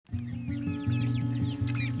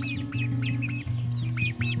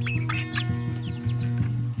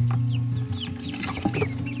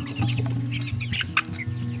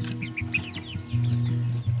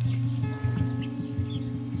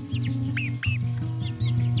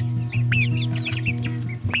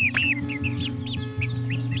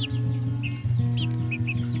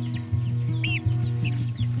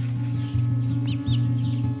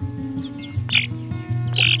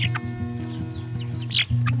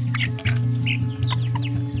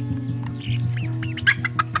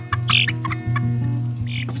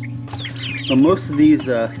Well, most of these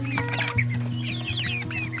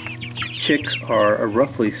chicks are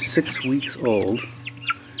roughly 6 weeks old,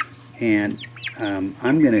 and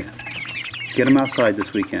I'm going to get them outside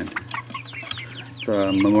this weekend. It's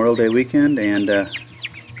Memorial Day weekend, and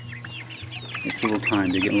it's a little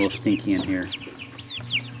time. They're getting a little stinky in here.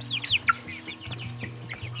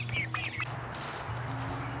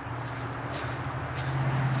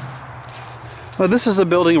 Well, this is the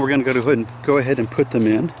building we're going to go ahead and put them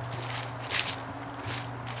in.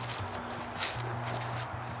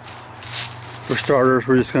 For starters,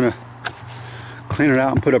 we're just going to clean it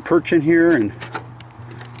out and put a perch in here and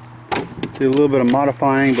do a little bit of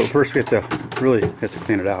modifying, but first we have to really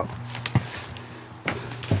clean it out.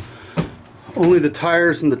 Only the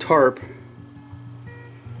tires and the tarp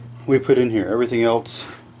we put in here. Everything else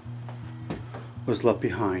was left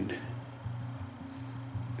behind.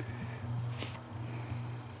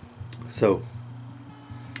 So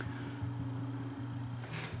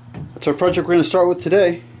that's our project we're going to start with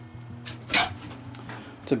today.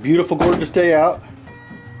 It's a beautiful, gorgeous day out.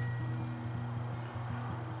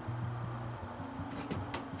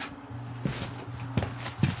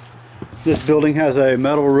 This building has a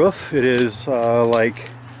metal roof. It is like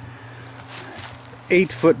 8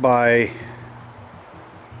 foot by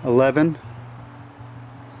 11.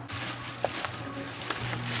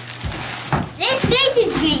 This place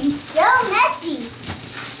is getting so messy.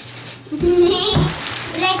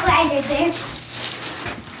 Like right there.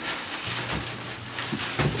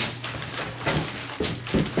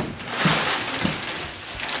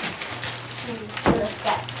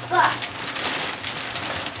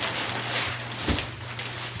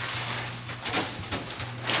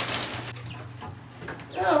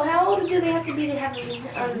 Oh, how old do they have to be to have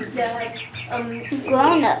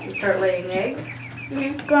Grown-ups. to start laying eggs?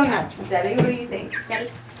 Mm-hmm. Grown-ups. Daddy, what do you think?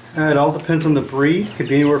 Daddy. It all depends on the breed. It could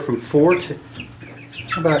be anywhere from 4 to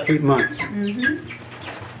about 8 months. Mm-hmm.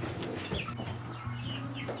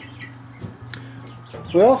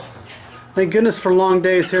 Well, thank goodness for long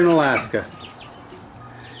days here in Alaska.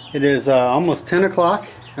 It is almost 10 o'clock.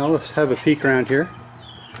 Now let's have a peek around here.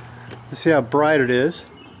 Let's see how bright it is.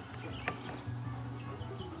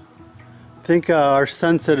 I think our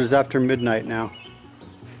sunset is after midnight now.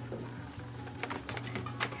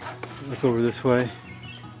 Look over this way.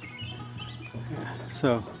 Yeah,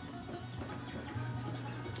 so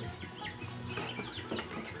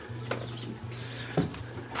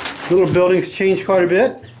little building's changed quite a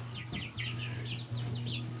bit.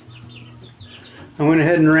 I went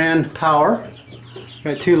ahead and ran power.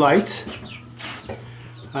 Got 2 lights.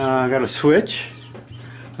 Got a switch,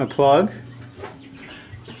 a plug.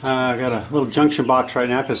 I got a little junction box right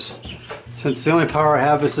now because since the only power I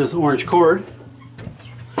have is this orange cord,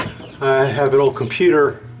 I have an old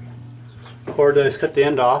computer cord that I just cut the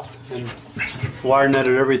end off and wire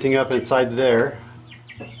netted everything up inside there.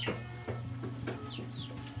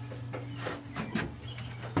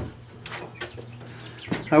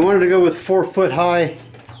 I wanted to go with 4 foot high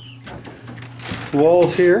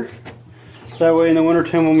walls here. That way in the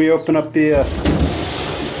wintertime when we open up the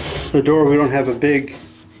door, we don't have a big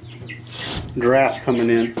draft coming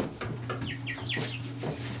in.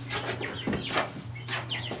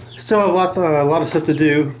 Still have a lot of stuff to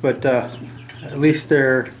do, but at least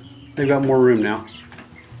they've got more room now.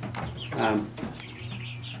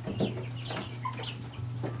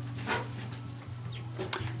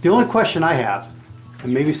 The only question I have,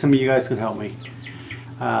 and maybe some of you guys can help me,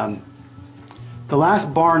 the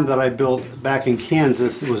last barn that I built back in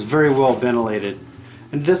Kansas was very well ventilated,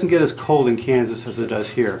 and it doesn't get as cold in Kansas as it does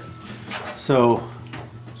here. So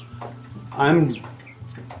I'm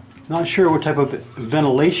not sure what type of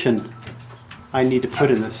ventilation I need to put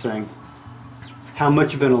in this thing. How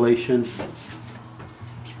much ventilation.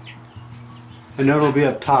 I know it'll be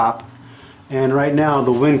up top, and right now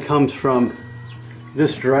the wind comes from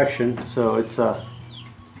this direction, so it's well,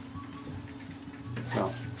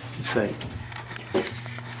 let's say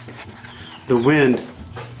the wind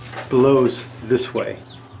blows this way,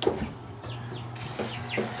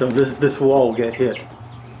 so this wall will get hit.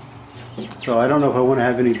 So I don't know if I want to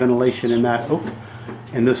have any ventilation in that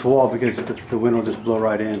in this wall, because the wind will just blow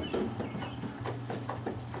right in.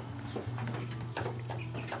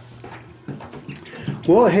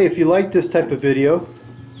 Well, hey, if you like this type of video,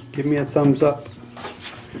 give me a thumbs up.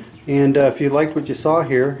 And if you liked what you saw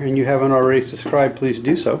here and you haven't already subscribed, please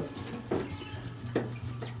do so.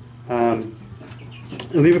 And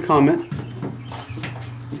leave a comment.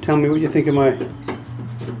 Tell me what you think of my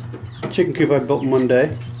chicken coop I built in one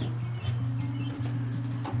day.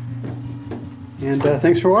 And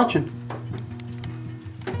thanks for watching.